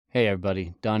Hey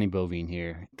everybody, Donnie Bovine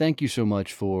here. Thank you so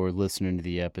much for listening to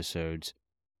the episodes.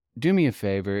 Do me a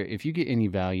favor, if you get any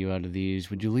value out of these,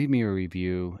 would you leave me a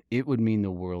review? It would mean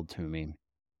the world to me.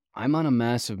 I'm on a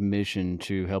massive mission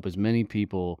to help as many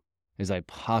people as I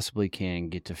possibly can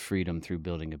get to freedom through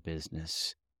building a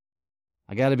business.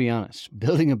 I gotta be honest,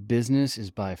 building a business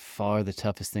is by far the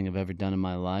toughest thing I've ever done in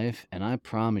my life, and I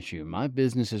promise you, my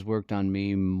business has worked on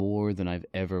me more than I've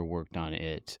ever worked on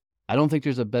it. I don't think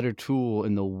there's a better tool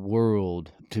in the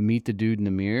world to meet the dude in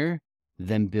the mirror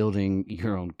than building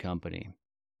your own company.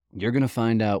 You're going to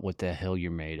find out what the hell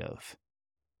you're made of.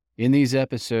 In these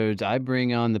episodes, I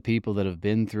bring on the people that have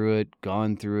been through it,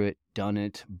 gone through it, done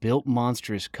it, built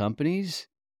monstrous companies,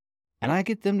 and I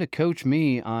get them to coach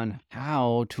me on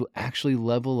how to actually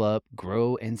level up,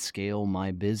 grow, and scale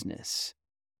my business.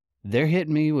 They're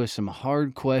hitting me with some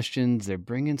hard questions. They're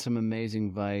bringing some amazing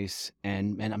advice.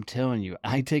 And I'm telling you,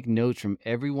 I take notes from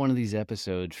every one of these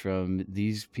episodes from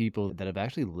these people that have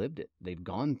actually lived it. They've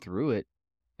gone through it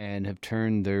and have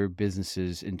turned their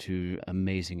businesses into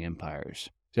amazing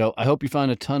empires. So I hope you find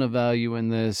a ton of value in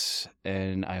this.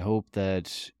 And I hope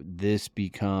that this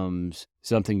becomes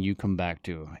something you come back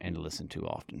to and listen to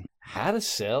often. How to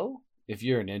sell if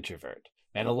you're an introvert.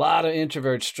 And a lot of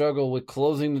introverts struggle with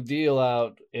closing the deal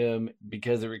out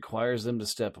because it requires them to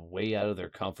step way out of their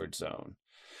comfort zone.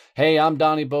 Hey, I'm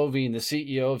Donnie Bovine, the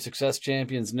CEO of Success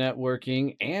Champions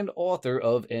Networking and author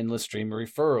of Endless Stream of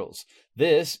Referrals.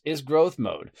 This is Growth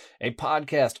Mode, a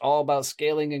podcast all about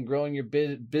scaling and growing your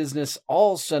business,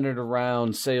 all centered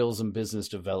around sales and business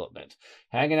development.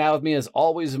 Hanging out with me, as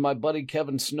always, is my buddy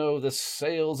Kevin Snow, the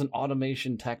sales and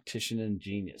automation tactician and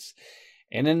genius.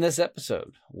 And in this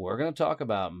episode, we're going to talk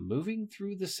about moving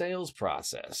through the sales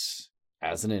process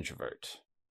as an introvert.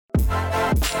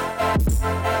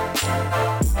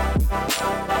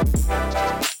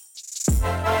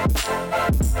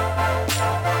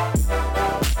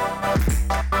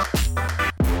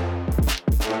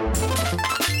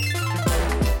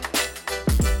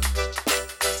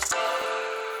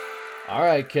 All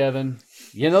right, Kevin.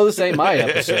 You know this ain't my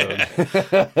episode.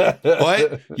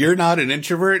 What? You're not an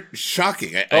introvert?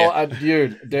 Shocking.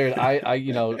 Dude,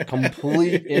 I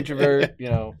complete introvert.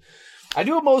 I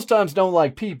do it most times. Don't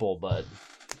like people, but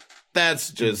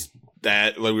that's just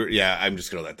that. I'm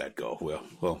just gonna let that go.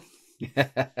 Well,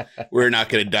 we're not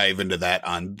gonna dive into that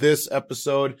on this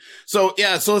episode. So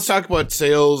let's talk about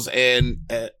sales and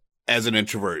as an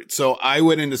introvert. So I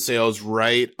went into sales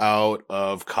right out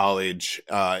of college,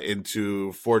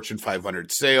 into Fortune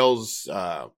 500 sales,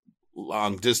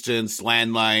 long distance,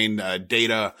 landline,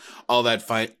 data, all that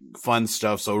fun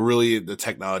stuff. So really the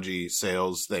technology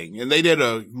sales thing. And they did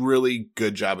a really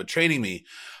good job of training me.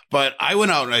 But I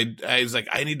went out and I was like,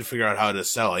 I need to figure out how to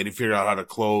sell. I need to figure out how to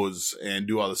close and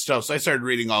do all this stuff. So I started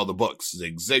reading all the books,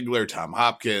 Zig Ziglar, Tom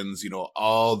Hopkins,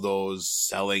 all those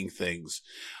selling things.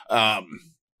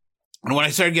 And when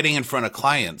I started getting in front of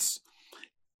clients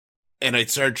and I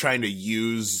started trying to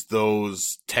use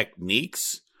those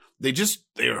techniques,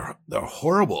 they're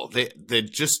horrible. They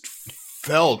just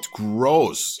felt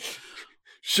gross.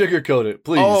 Sugarcoat it,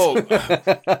 please.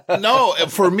 Oh, no,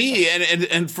 for me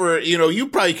and for, you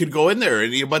probably could go in there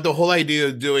but the whole idea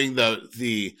of doing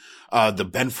the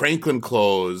Ben Franklin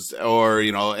close or,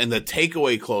 and the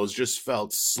takeaway close just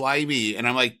felt slimy. And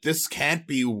I'm like, this can't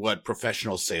be what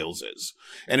professional sales is.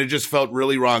 And it just felt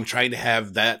really wrong trying to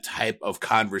have that type of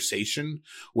conversation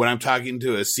when I'm talking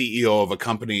to a CEO of a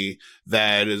company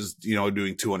that is,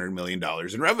 doing $200 million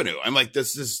in revenue. I'm like,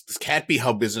 this can't be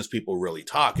how business people really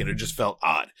talk. And it just felt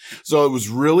odd. So it was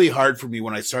really hard for me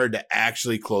when I started to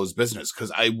actually close business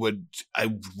because I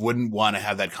wouldn't want to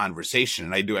have that conversation.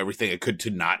 And I do everything I could to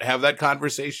not have that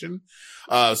conversation.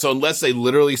 So unless they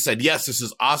literally said, yes, this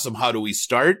is awesome. How do we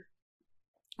start?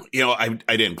 I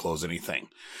didn't close anything.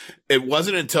 It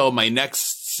wasn't until my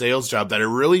next sales job that I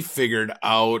really figured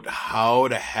out how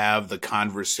to have the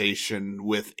conversation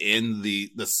within the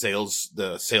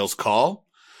sales call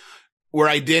where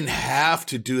I didn't have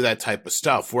to do that type of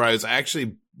stuff, where I was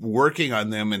actually working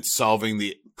on them and solving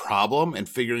the problem and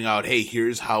figuring out, hey,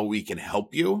 here's how we can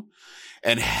help you.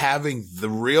 And having the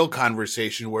real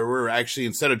conversation where we're actually,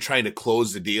 instead of trying to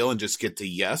close the deal and just get to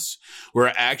yes,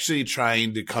 we're actually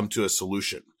trying to come to a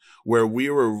solution where we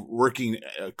were working,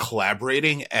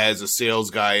 collaborating as a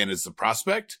sales guy and as the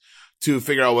prospect to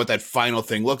figure out what that final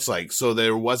thing looks like. So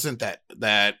there wasn't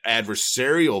that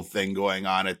adversarial thing going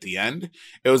on at the end.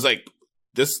 It was like,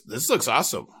 this looks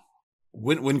awesome.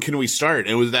 When can we start?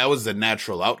 That was the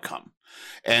natural outcome.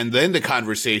 And then the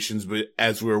conversations, but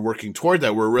as we were working toward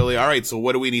that, we're really, all right, so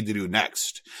what do we need to do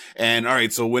next? And all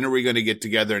right, so when are we going to get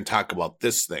together and talk about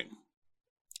this thing?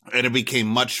 And it became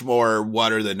much more,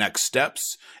 what are the next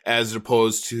steps, as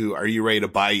opposed to, are you ready to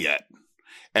buy yet?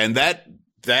 And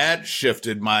that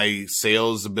shifted my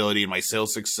sales ability and my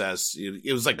sales success.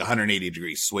 It was like a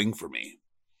 180-degree swing for me.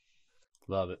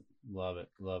 Love it. Love it.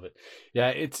 Love it. Yeah,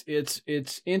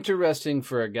 it's interesting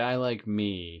for a guy like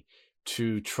me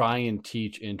to try and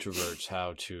teach introverts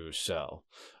how to sell,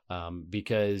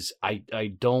 because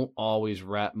I don't always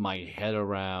wrap my head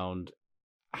around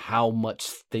how much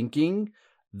thinking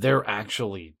they're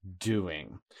actually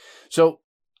doing. So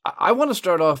I want to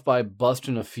start off by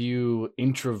busting a few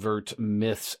introvert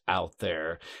myths out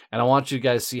there. And I want you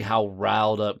guys to see how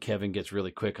riled up Kevin gets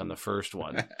really quick on the first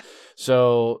one.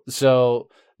 So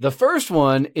the first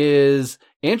one is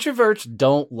introverts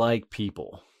don't like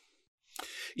people.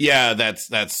 Yeah, that's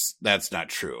not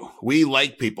true. We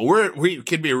like people. We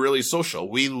can be really social.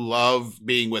 We love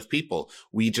being with people.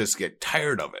 We just get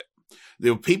tired of it.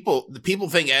 The people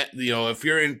think, if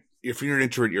you're an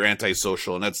introvert, you're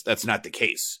antisocial, and that's not the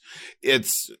case.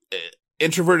 It's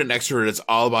introvert and extrovert. It's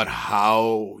all about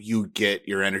how you get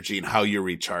your energy and how you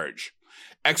recharge.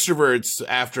 Extroverts,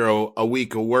 after a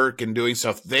week of work and doing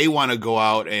stuff, they want to go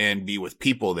out and be with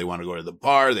people. They want to go to the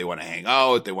bar. They want to hang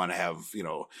out. They want to have,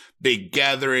 big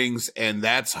gatherings. And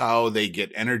that's how they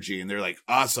get energy. And they're like,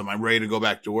 awesome, I'm ready to go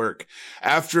back to work.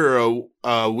 After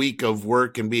a week of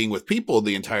work and being with people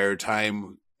the entire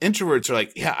time, introverts are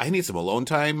like, yeah, I need some alone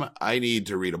time. I need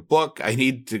to read a book. I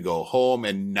need to go home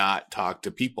and not talk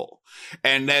to people.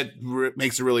 And that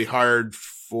makes it really hard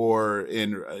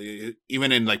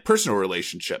even in like personal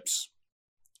relationships.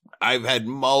 I've had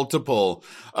multiple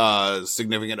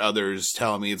significant others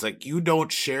tell me, it's like, you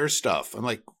don't share stuff. I'm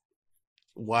like,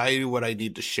 why would I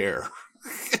need to share?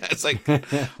 It's like,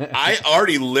 I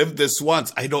already lived this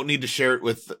once. I don't need to share it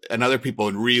with another people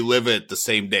and relive it the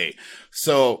same day.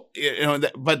 So,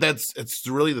 but it's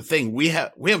really the thing. We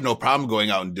have no problem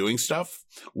going out and doing stuff.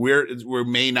 We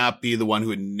may not be the one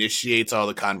who initiates all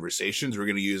the conversations. We're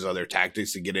going to use other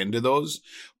tactics to get into those.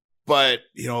 But,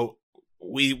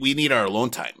 we need our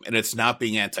alone time, and it's not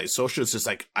being antisocial. It's just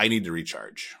like, I need to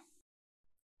recharge.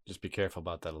 Just be careful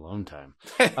about that alone time.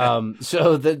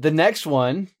 So the next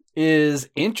one is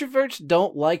introverts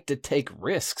don't like to take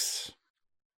risks.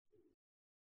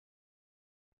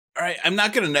 All right, I'm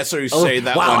not going to necessarily say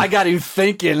that one. Wow, I got him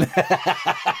thinking.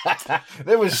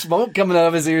 There was smoke coming out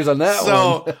of his ears on that one.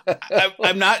 So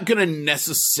I'm not going to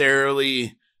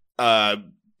necessarily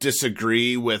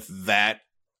disagree with that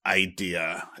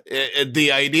idea.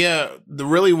 The idea,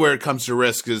 really where it comes to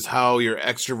risk is how your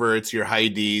extroverts, your high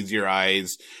Ds, your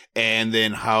Is, and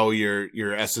then how your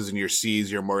S's and your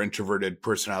C's, your more introverted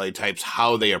personality types,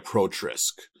 how they approach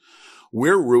risk.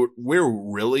 We're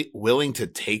really willing to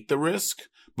take the risk,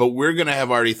 but we're going to have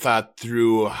already thought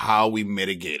through how we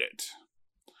mitigate it.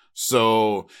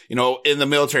 So, in the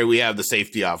military, we have the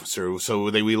safety officer.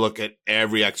 So we look at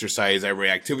every exercise, every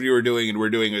activity we're doing, and we're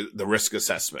doing the risk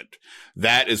assessment.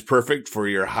 That is perfect for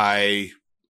your high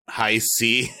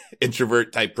C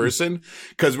introvert type person,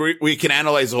 because we can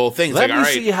analyze the whole thing. It's Let like, me all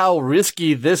right, see how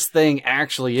risky this thing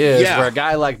actually is. Yeah. Where a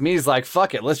guy like me is like,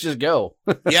 fuck it, let's just go.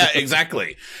 Yeah,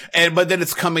 exactly. But then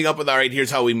it's coming up with, all right,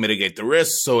 here's how we mitigate the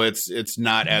risk, so it's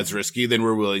not as risky. Then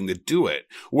we're willing to do it.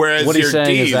 Whereas what he's your saying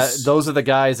Ds, is that those are the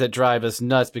guys that drive us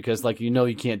nuts because,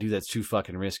 you can't do that's too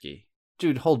fucking risky.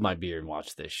 Dude, hold my beer and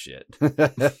watch this shit.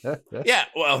 yeah,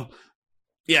 well.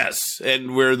 Yes,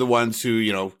 and we're the ones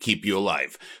who, keep you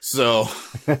alive. So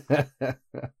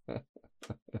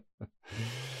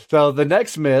So the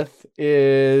next myth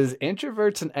is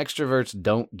introverts and extroverts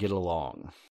don't get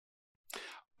along.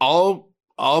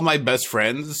 all my best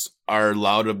friends are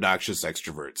loud, obnoxious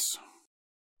extroverts.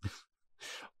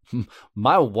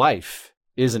 My wife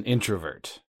is an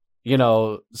introvert.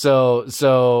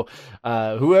 So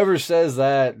whoever says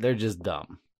that, they're just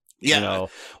dumb. Yeah.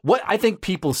 What I think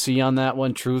people see on that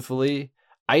one, truthfully,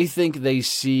 I think they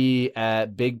see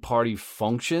at big party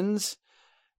functions,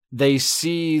 they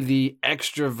see the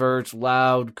extroverts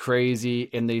loud, crazy,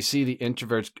 and they see the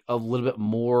introverts a little bit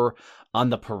more on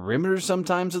the perimeter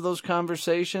sometimes of those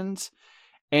conversations.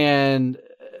 And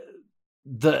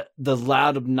the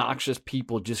loud, obnoxious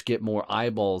people just get more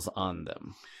eyeballs on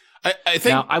them. I think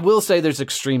now, I will say there's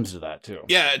extremes to that too.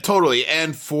 Yeah, totally.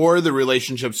 And for the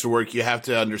relationships to work, you have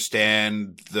to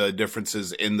understand the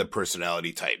differences in the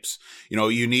personality types.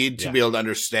 You need to be able to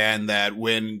understand that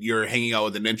when you're hanging out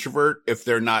with an introvert, if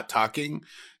they're not talking,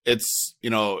 it's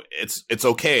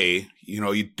okay.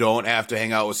 You don't have to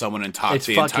hang out with someone and talk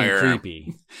the entire. It's fucking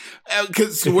creepy.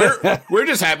 Because we're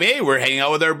just happy. Hey, we're hanging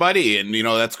out with our buddy, and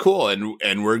that's cool,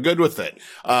 and we're good with it.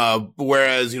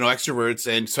 Whereas extroverts,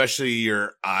 and especially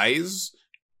your eyes,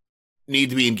 need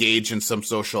to be engaged in some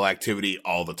social activity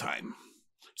all the time.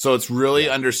 So it's really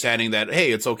understanding that,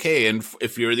 hey, it's okay. And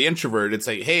if you're the introvert, it's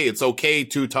like, hey, it's okay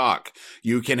to talk.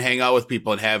 You can hang out with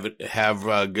people and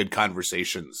have good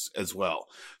conversations as well.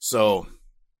 So,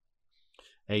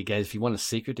 hey guys, if you want a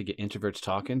secret to get introverts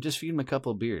talking, just feed them a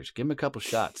couple of beers, give them a couple of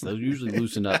shots. They'll usually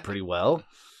loosen up pretty well,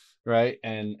 right?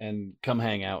 And come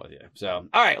hang out with you. So,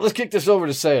 all right, let's kick this over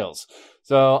to sales.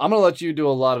 So I'm gonna let you do a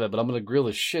lot of it, but I'm gonna grill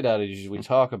the shit out of you as we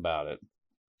talk about it.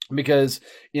 Because,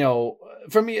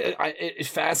 for me, it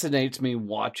fascinates me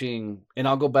watching, and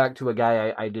I'll go back to a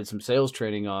guy I did some sales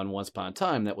training on once upon a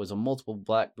time that was a multiple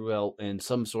black belt in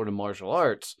some sort of martial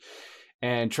arts.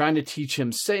 And trying to teach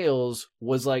him sales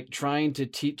was like trying to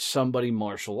teach somebody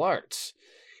martial arts.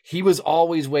 He was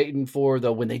always waiting for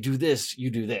when they do this, you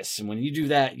do this. And when you do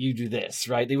that, you do this,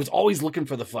 right? He was always looking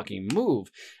for the fucking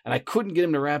move. And I couldn't get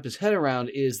him to wrap his head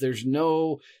around there's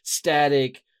no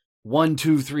static 1,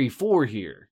 2, 3, 4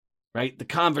 here. Right? The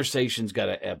conversation's got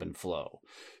to ebb and flow.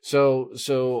 So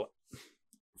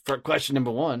for question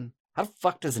number 1, how the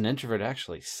fuck does an introvert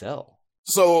actually sell?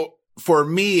 So for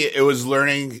me, it was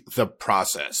learning the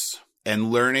process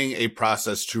and learning a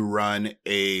process to run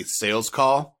a sales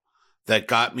call that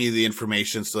got me the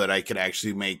information so that I could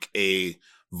actually make a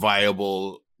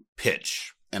viable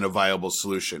pitch and a viable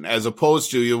solution, as opposed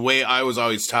to the way I was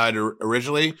always taught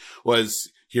originally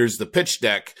was, here's the pitch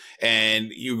deck, and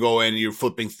you go in, you're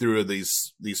flipping through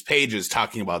these pages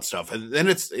talking about stuff. And then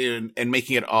and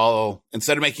making it all,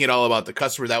 instead of making it all about the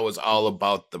customer, that was all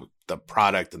about the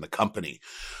product and the company.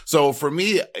 So for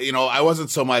me, I wasn't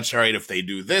so much, all right, if they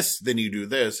do this, then you do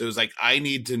this. It was like, I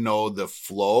need to know the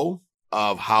flow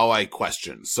of how I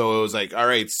question. So it was like, all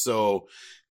right, so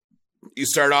you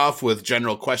start off with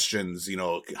general questions,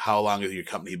 how long has your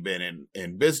company been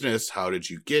in business? How did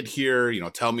you get here?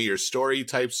 Tell me your story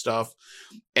type stuff.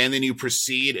 And then you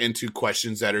proceed into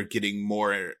questions that are getting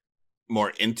more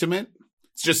intimate.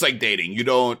 It's just like dating. You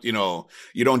don't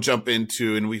jump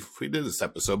into, and we did this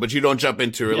episode, but you don't jump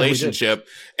into a relationship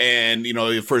and,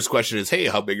 your first question is, hey,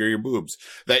 how big are your boobs?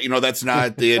 That's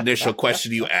not the initial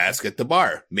question you ask at the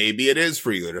bar. Maybe it is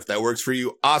for you. And if that works for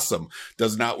you, awesome.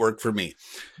 Does not work for me.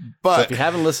 But so if you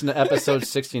haven't listened to episode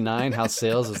 69, how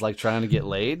sales is like trying to get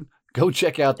laid, go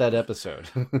check out that episode.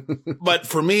 But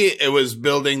for me, it was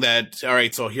building that. All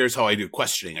right, so here's how I do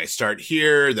questioning. I start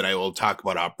here, then I will talk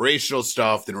about operational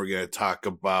stuff. Then we're going to talk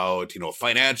about,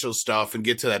 financial stuff and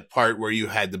get to that part where you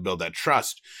had to build that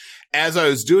trust. As I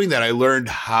was doing that, I learned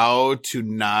how to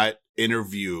not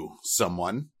interview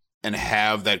someone and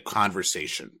have that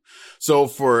conversation. So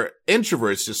for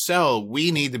introverts to sell,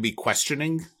 we need to be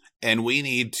questioning and we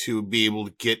need to be able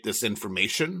to get this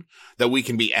information that we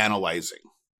can be analyzing.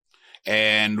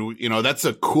 And, that's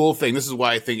a cool thing. This is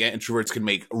why I think introverts can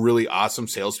make really awesome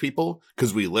salespeople,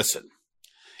 because we listen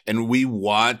and we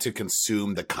want to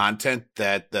consume the content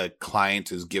that the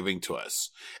client is giving to us.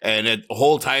 And the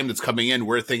whole time that's coming in,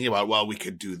 we're thinking about, well, we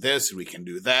could do this and we can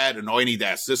do that. And I need to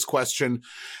ask this question.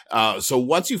 So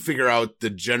once you figure out the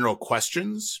general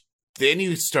questions, then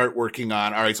you start working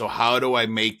on, all right, so how do I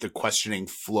make the questioning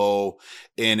flow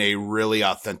in a really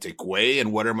authentic way?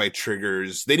 And what are my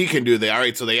triggers? Then you can do all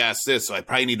right, so they asked this, so I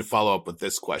probably need to follow up with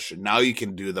this question. Now you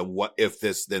can do the what if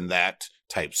this, then that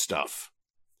type stuff.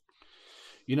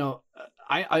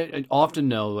 I often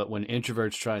know that when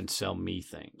introverts try and sell me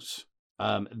things,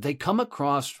 they come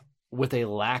across with a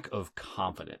lack of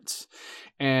confidence.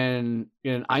 And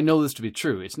I know this to be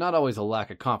true. It's not always a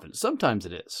lack of confidence. Sometimes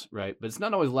it is, right? But it's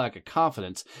not always a lack of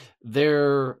confidence.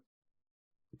 They're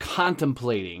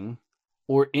contemplating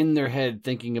or in their head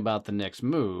thinking about the next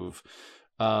move,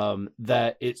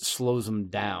 that it slows them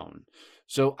down.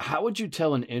 So how would you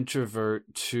tell an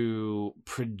introvert to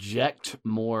project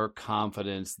more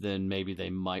confidence than maybe they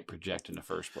might project in the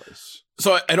first place?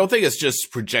 So I don't think it's just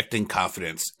projecting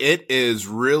confidence. It is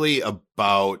really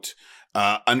about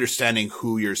understanding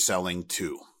who you're selling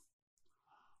to.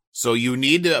 So you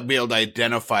need to be able to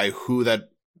identify who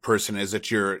that person is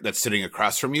that's sitting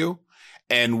across from you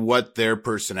and what their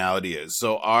personality is.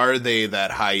 So are they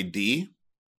that high D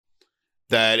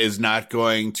that is not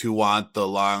going to want the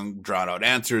long drawn out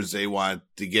answers? They want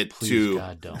to get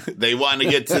they want to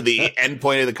get to the end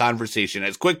point of the conversation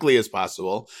as quickly as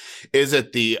possible. Is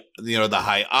it the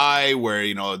high I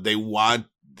where, they want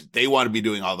they want to be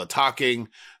doing all the talking.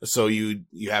 So you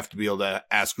have to be able to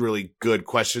ask really good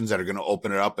questions that are going to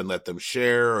open it up and let them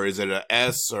share. Or is it a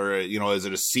S, or, is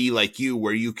it a C like you,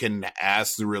 where you can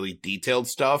ask the really detailed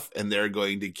stuff and they're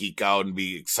going to geek out and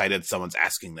be excited someone's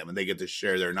asking them and they get to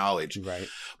share their knowledge. Right.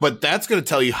 But that's going to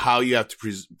tell you how you have to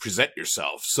present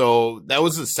yourself. So that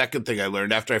was the second thing I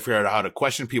learned after I figured out how to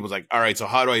question people. It's like, all right, so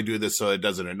how do I do this so it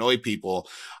doesn't annoy people?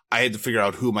 I had to figure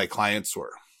out who my clients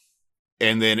were.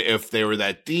 And then if they were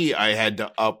that D, I had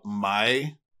to up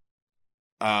my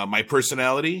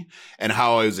personality and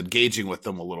how I was engaging with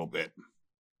them a little bit.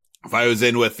 If I was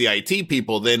in with the IT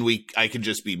people, then I could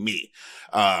just be me.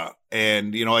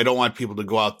 And I don't want people to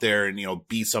go out there and,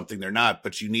 be something they're not,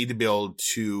 but you need to be able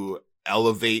to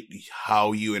elevate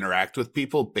how you interact with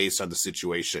people based on the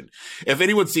situation. If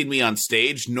anyone's seen me on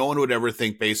stage, no one would ever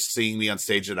think based seeing me on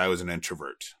stage that I was an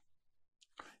introvert.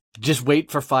 Just wait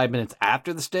for 5 minutes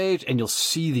after the stage, and you'll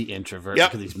see the introvert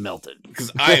because he's melted. Because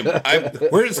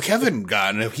where's Kevin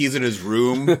gone? If he's in his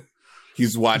room,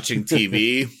 he's watching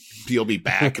TV. He'll be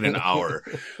back in an hour.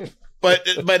 But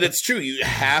it's true. You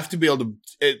have to be able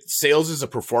to. Sales is a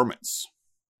performance,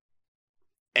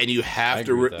 and you have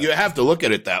to look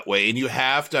at it that way, and you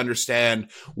have to understand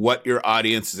what your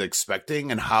audience is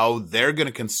expecting and how they're going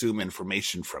to consume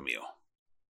information from you.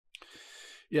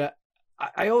 Yeah.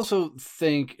 I also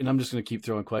think, and I'm just going to keep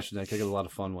throwing questions, I think a lot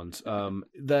of fun ones,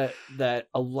 that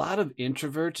a lot of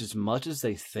introverts, as much as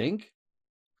they think,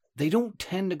 they don't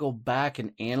tend to go back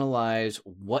and analyze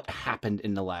what happened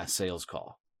in the last sales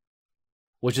call,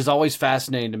 which is always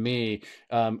fascinating to me.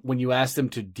 When you ask them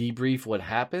to debrief what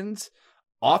happens,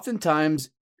 oftentimes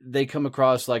they come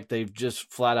across like they've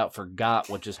just flat out forgot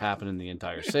what just happened in the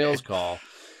entire sales call.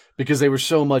 Because they were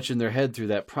so much in their head through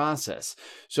that process.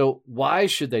 So why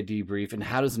should they debrief, and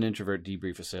how does an introvert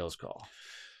debrief a sales call?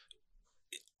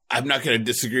 I'm not going to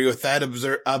disagree with that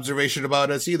observation about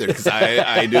us either, because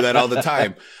I do that all the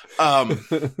time.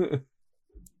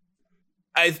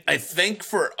 I think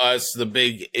for us, the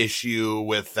big issue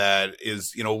with that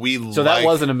is, So that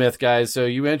wasn't a myth, guys. So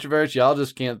you introverts, y'all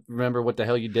just can't remember what the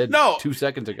hell you did 2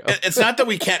 seconds ago. It's not that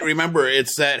we can't remember.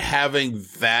 It's that having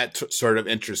that sort of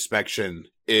introspection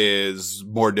is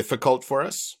more difficult for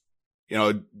us.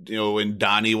 When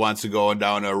Donnie wants to go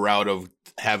down a route of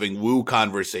having woo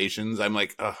conversations, I'm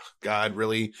like, oh God,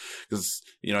 really? Because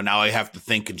now I have to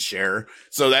think and share.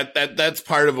 So that's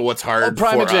part of what's hard.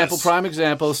 Prime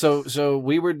example. So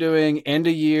we were doing end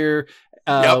of year.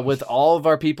 With all of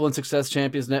our people in Success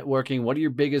Champions networking, what are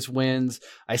your biggest wins?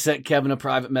 I sent Kevin a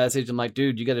private message. I'm like,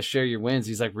 dude, you got to share your wins.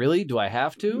 He's like, really? Do I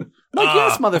have to? I'm like,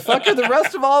 yes, motherfucker. The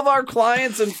rest of all of our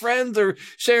clients and friends are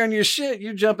sharing your shit.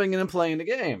 You're jumping in and playing the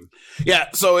game. Yeah.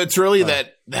 So it's really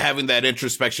that having that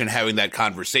introspection, having that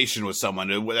conversation with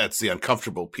someone, that's the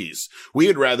uncomfortable piece. We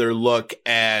would rather look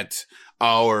at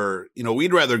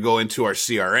we'd rather go into our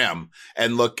CRM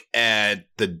and look at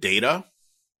the data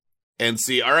and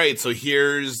see, all right, so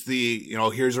here's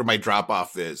where my drop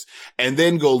off is. And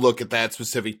then go look at that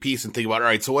specific piece and think about, all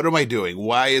right, so what am I doing?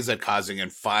 Why is that causing,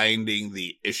 and finding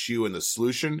the issue and the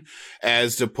solution,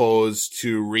 as opposed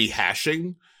to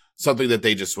rehashing something that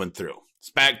they just went through. It's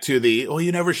back to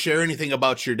you never share anything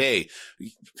about your day.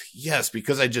 Yes,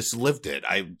 because I just lived it.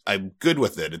 I'm good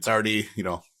with it. It's already,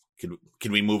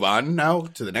 can we move on now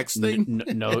to the next thing?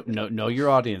 No, know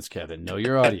your audience, Kevin. Know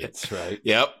your audience, right?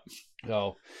 Yep.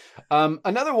 So,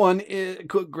 another one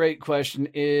great question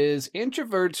is,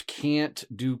 introverts can't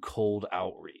do cold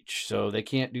outreach. So they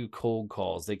can't do cold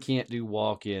calls. They can't do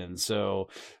walk-ins. So,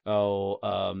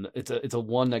 it's a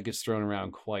one that gets thrown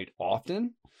around quite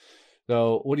often.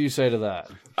 So what do you say to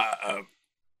that?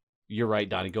 You're right,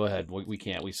 Donnie. Go ahead. We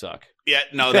can't. We suck. Yeah,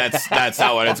 no, that's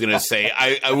not what I was going to say.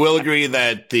 I will agree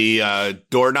that the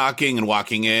door knocking and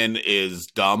walking in is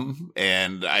dumb,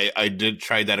 and I did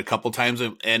try that a couple times,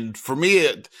 and for me,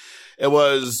 it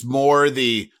was more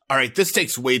all right, this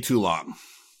takes way too long.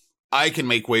 I can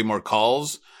make way more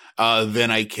calls than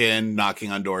I can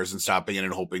knocking on doors and stopping in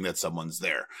and hoping that someone's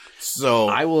there. So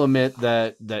I will admit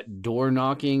that door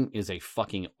knocking is a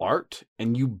fucking art,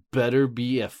 and you better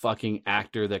be a fucking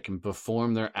actor that can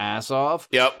perform their ass off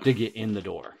to get in the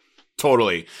door.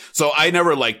 Totally. So I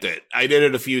never liked it. I did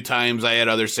it a few times. I had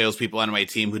other salespeople on my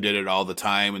team who did it all the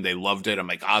time, and they loved it. I'm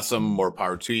like, awesome, more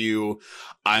power to you.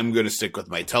 I'm going to stick with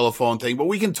my telephone thing, but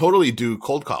we can totally do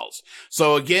cold calls.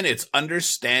 So again, it's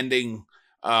understanding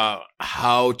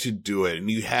how to do it.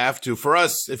 And you have to, for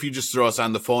us, if you just throw us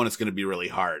on the phone, it's going to be really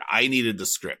hard. I needed the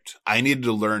script. I needed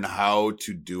to learn how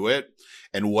to do it.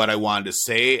 and what I wanted to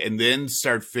say, and then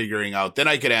start figuring out. Then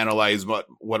I could analyze what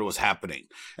was happening,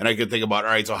 and I could think about,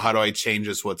 all right, so how do I change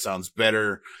this? What sounds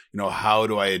better? How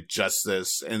do I adjust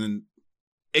this? And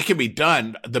it can be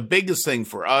done. The biggest thing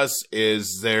for us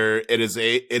is it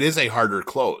is a harder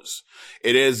close.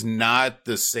 It is not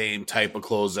the same type of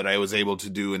close that I was able to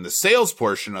do in the sales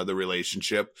portion of the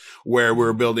relationship, where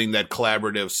we're building that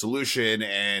collaborative solution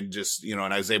and just,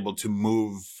 and I was able to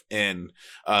move and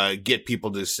get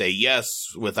people to say yes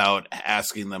without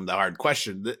asking them the hard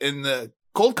question. In the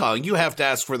cold calling, you have to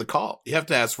ask for the call. You have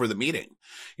to ask for the meeting,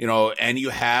 and you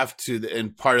have to,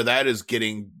 and part of that is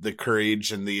getting the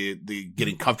courage and the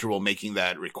getting comfortable making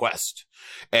that request.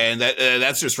 And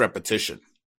that's just repetition.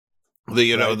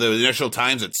 The initial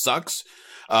times it sucks.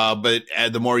 But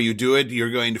the more you do it,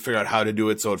 you're going to figure out how to do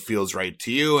it so it feels right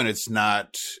to you and it's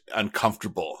not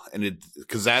uncomfortable. And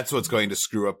because that's what's going to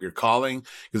screw up your calling.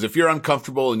 Because if you're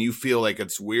uncomfortable and you feel like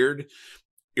it's weird,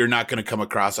 you're not going to come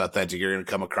across authentic. You're going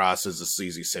to come across as a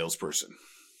sleazy salesperson.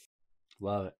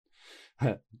 Love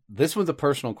it. This one's a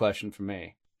personal question for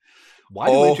me. Why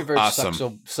do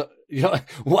introverts suck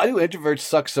why do introverts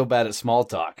suck so bad at small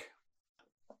talk?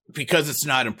 Because it's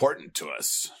not important to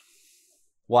us.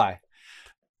 Why?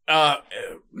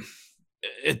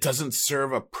 It doesn't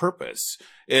serve a purpose.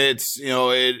 It's,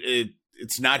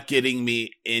 it's not getting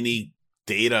me any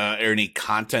data or any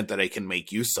content that I can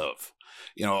make use of.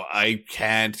 I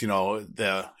can't, it's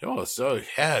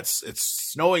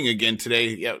snowing again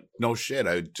today. Yeah, no shit.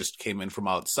 I just came in from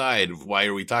outside. Why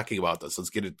are we talking about this? Let's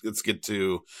get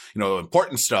to,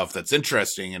 important stuff that's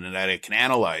interesting and that I can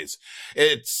analyze.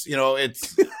 It's.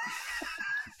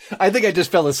 I think I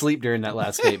just fell asleep during that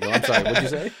last statement. I'm sorry. What'd you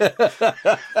say? Yeah,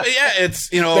 it's,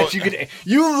 that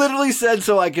you literally said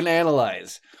so I can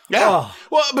analyze. Yeah. Oh.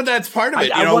 Well, but that's part of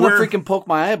it. I want to freaking poke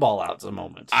my eyeball out at the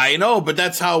moment. I know, but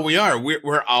that's how we are.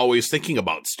 We're always thinking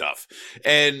about stuff.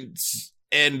 And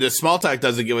the small talk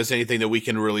doesn't give us anything that we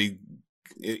can really,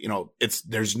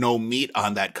 there's no meat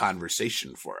on that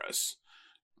conversation for us.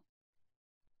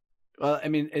 Well, I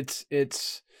mean,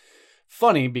 it's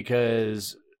funny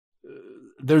because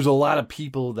there's a lot of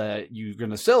people that you're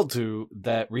going to sell to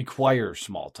that require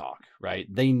small talk, right?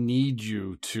 They need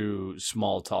you to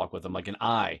small talk with them, like an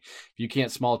I. If you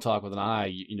can't small talk with an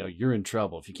I, you're in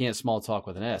trouble. If you can't small talk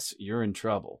with an S, you're in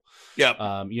trouble.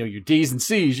 Yeah. Your D's and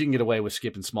C's, you can get away with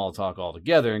skipping small talk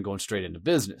altogether and going straight into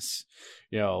business.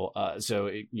 As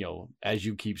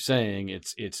you keep saying,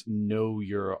 it's know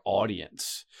your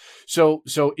audience. So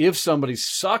if somebody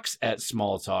sucks at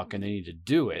small talk and they need to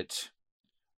do it,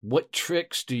 what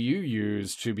tricks do you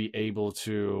use to be able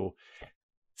to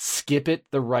skip it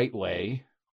the right way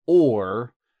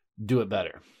or do it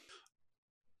better?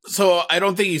 So I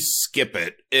don't think you skip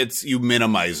it. It's you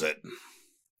minimize it.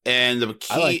 And the key,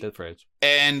 I like that phrase.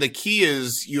 And the key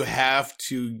is you have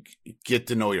to get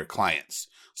to know your clients.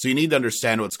 So you need to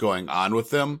understand what's going on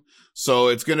with them. So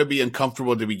it's going to be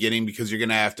uncomfortable at the beginning because you're going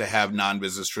to have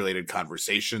non-business related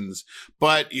conversations,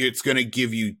 but it's going to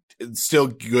give you still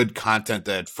good content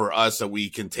that for us that we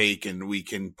can take and we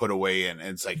can put away. And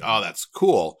it's like, oh, that's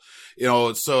cool.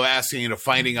 So asking,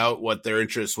 finding out what their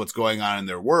interests, what's going on in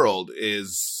their world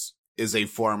is a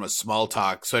form of small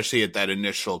talk, especially at that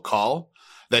initial call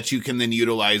that you can then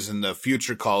utilize in the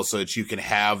future calls so that you can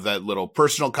have that little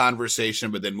personal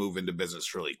conversation, but then move into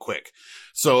business really quick.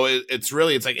 So it's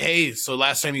like, hey, so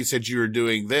last time you said you were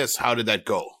doing this, how did that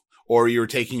go? Or you were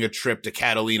taking a trip to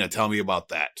Catalina. Tell me about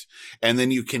that. And then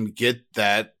you can get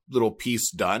that little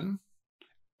piece done.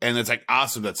 And it's like,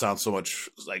 awesome. That sounds so much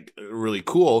like really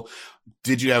cool.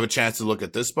 Did you have a chance to look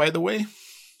at this, by the way?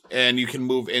 And you can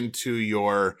move into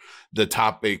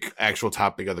the actual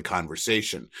topic of the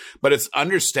conversation. But it's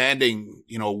understanding,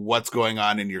 what's going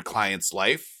on in your client's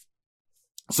life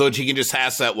so that you can just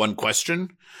ask that one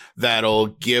question that'll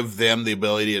give them the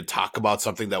ability to talk about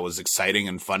something that was exciting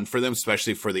and fun for them,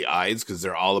 especially for the eyes, because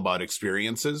they're all about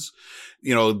experiences,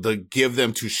 give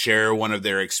them to share one of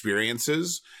their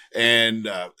experiences and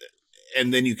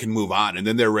then you can move on and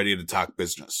then they're ready to talk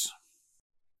business.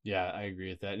 Yeah, I agree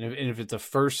with that. And if it's a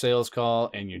first sales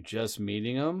call and you're just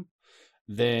meeting them,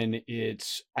 then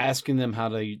it's asking them how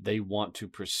they want to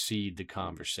proceed the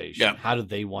conversation. Yeah. How do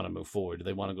they want to move forward? Do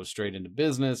they want to go straight into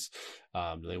business?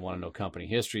 Do they want to know company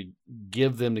history?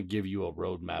 Give you a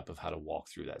roadmap of how to walk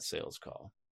through that sales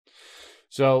call.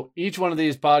 So each one of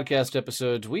these podcast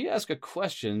episodes, we ask a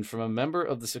question from a member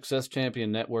of the Success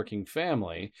Champion Networking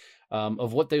family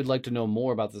of what they'd like to know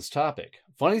more about this topic.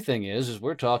 Funny thing is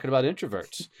we're talking about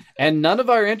introverts, and none of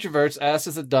our introverts asked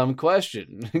us a dumb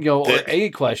question, or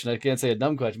a question. I can't say a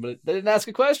dumb question, but they didn't ask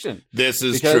a question. This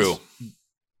is true.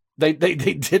 They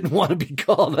didn't want to be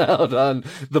called out on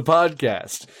the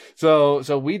podcast.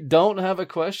 So we don't have a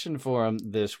question for them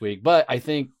this week, but I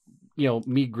think,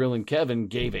 me grilling Kevin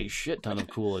gave a shit ton of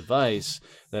cool advice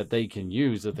that they can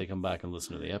use if they come back and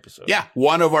listen to the episode. Yeah.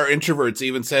 One of our introverts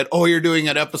even said, "Oh, you're doing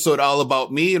an episode all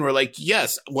about me?" And we're like,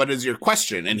 "Yes. What is your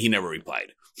question?" And he never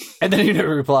replied. And then he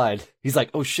never replied. He's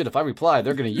like, "Oh shit, if I reply,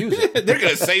 they're going to use it. They're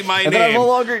going to say my and name. I'm no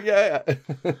longer, yeah.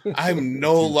 I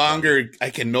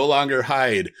can no longer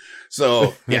hide."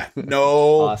 So yeah,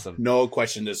 no, Awesome. No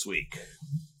question this week.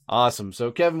 Awesome.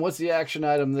 So Kevin, what's the action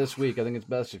item this week? I think it's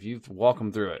best if you walk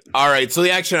them through it. All right. So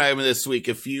the action item this week,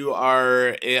 if you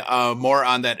are more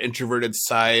on that introverted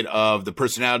side of the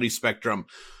personality spectrum,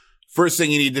 first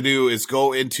thing you need to do is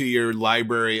go into your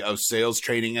library of sales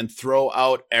training and throw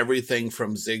out everything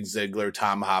from Zig Ziglar,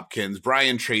 Tom Hopkins,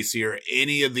 Brian Tracy, or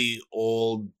any of the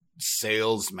old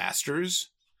sales masters,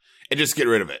 and just get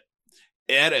rid of it.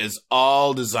 It is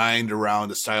all designed around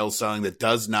a style of selling that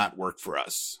does not work for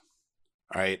us.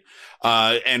 All right.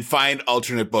 And find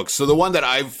alternate books. So the one that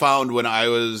I found when I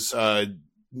was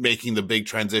making the big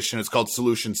transition, it's called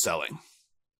Solution Selling.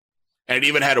 And it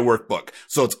even had a workbook.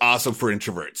 So it's awesome for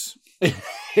introverts.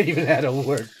 It even had a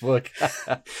workbook.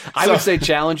 I would say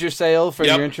challenge your sale for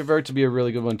your introvert to be a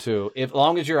really good one too. As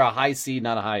long as you're a high C,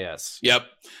 not a high S. Yep.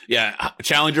 Yeah.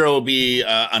 Challenger will be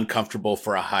uncomfortable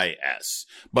for a high S.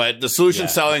 But the solution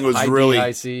selling was really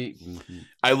high C. Mm-hmm.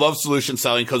 I love solution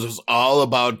selling because it was all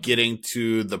about getting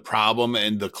to the problem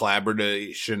and the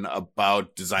collaboration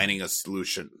about designing a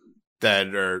solution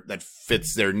that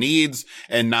fits their needs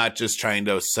and not just trying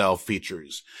to sell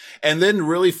features. And then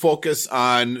really focus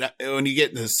on, when you get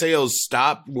into sales,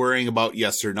 stop worrying about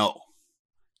yes or no.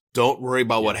 Don't worry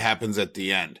about what happens at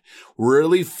the end.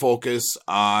 Really focus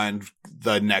on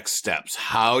the next steps.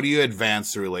 How do you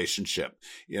advance the relationship?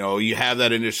 You have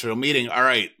that initial meeting. All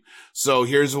right. So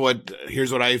here's what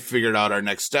I figured out our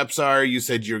next steps are. You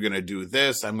said you're going to do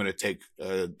this. I'm going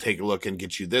to take a look and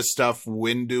get you this stuff.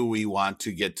 When do we want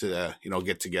to get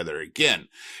together again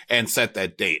and set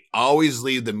that date? Always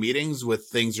leave the meetings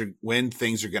with when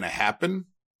things are going to happen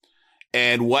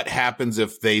and what happens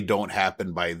if they don't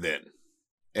happen by then.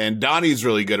 And Donnie's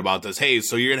really good about this. Hey,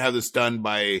 so you're going to have this done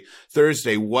by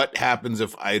Thursday. What happens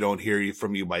if I don't hear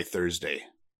from you by Thursday?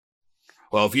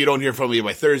 Well, if you don't hear from me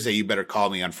by Thursday, you better call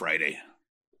me on Friday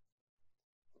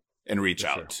and reach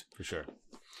out. For sure.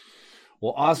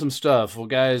 Well, awesome stuff. Well,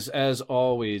 guys, as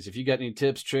always, if you got any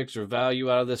tips, tricks, or value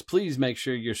out of this, please make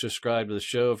sure you're subscribed to the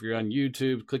show. If you're on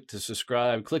YouTube, click to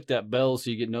subscribe. Click that bell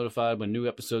so you get notified when new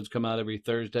episodes come out every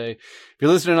Thursday. If you're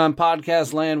listening on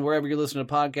Podcast Land, wherever you're listening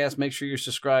to podcasts, make sure you're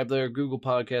subscribed there. Google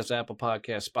Podcasts, Apple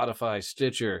Podcasts, Spotify,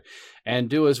 Stitcher. And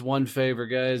do us one favor,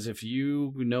 guys. If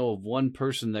you know of one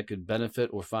person that could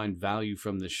benefit or find value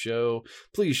from the show,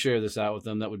 please share this out with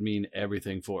them. That would mean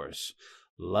everything for us.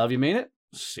 Love you, mean it.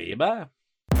 See you, bye.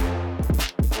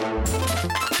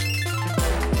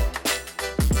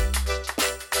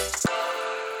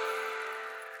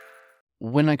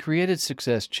 When I created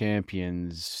Success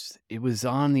Champions, it was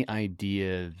on the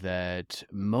idea that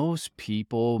most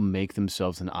people make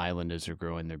themselves an island as they're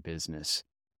growing their business.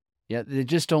 Yeah, they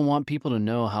just don't want people to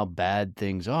know how bad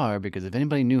things are, because if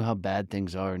anybody knew how bad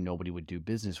things are, nobody would do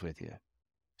business with you.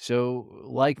 So,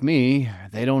 like me,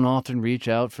 they don't often reach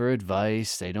out for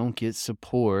advice. They don't get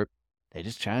support. They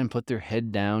just try and put their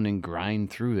head down and grind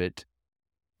through it.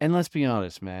 And let's be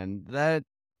honest, man, that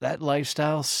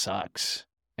lifestyle sucks.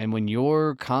 And when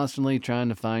you're constantly trying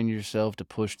to find yourself to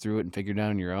push through it and figure it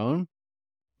out on your own,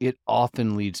 it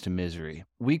often leads to misery.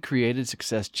 We created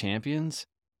Success Champions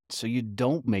so you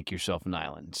don't make yourself an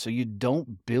island, so you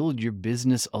don't build your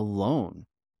business alone.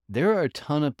 There are a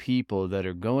ton of people that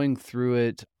are going through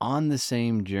it on the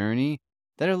same journey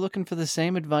that are looking for the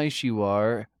same advice you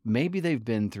are. Maybe they've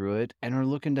been through it and are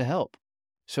looking to help.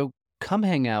 So come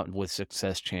hang out with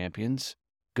Success Champions.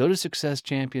 Go to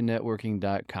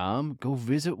successchampionnetworking.com. Go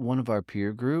visit one of our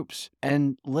peer groups,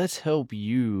 and let's help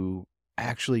you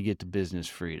actually get to business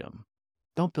freedom.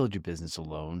 Don't build your business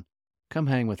alone. Come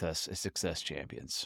hang with us as Success Champions.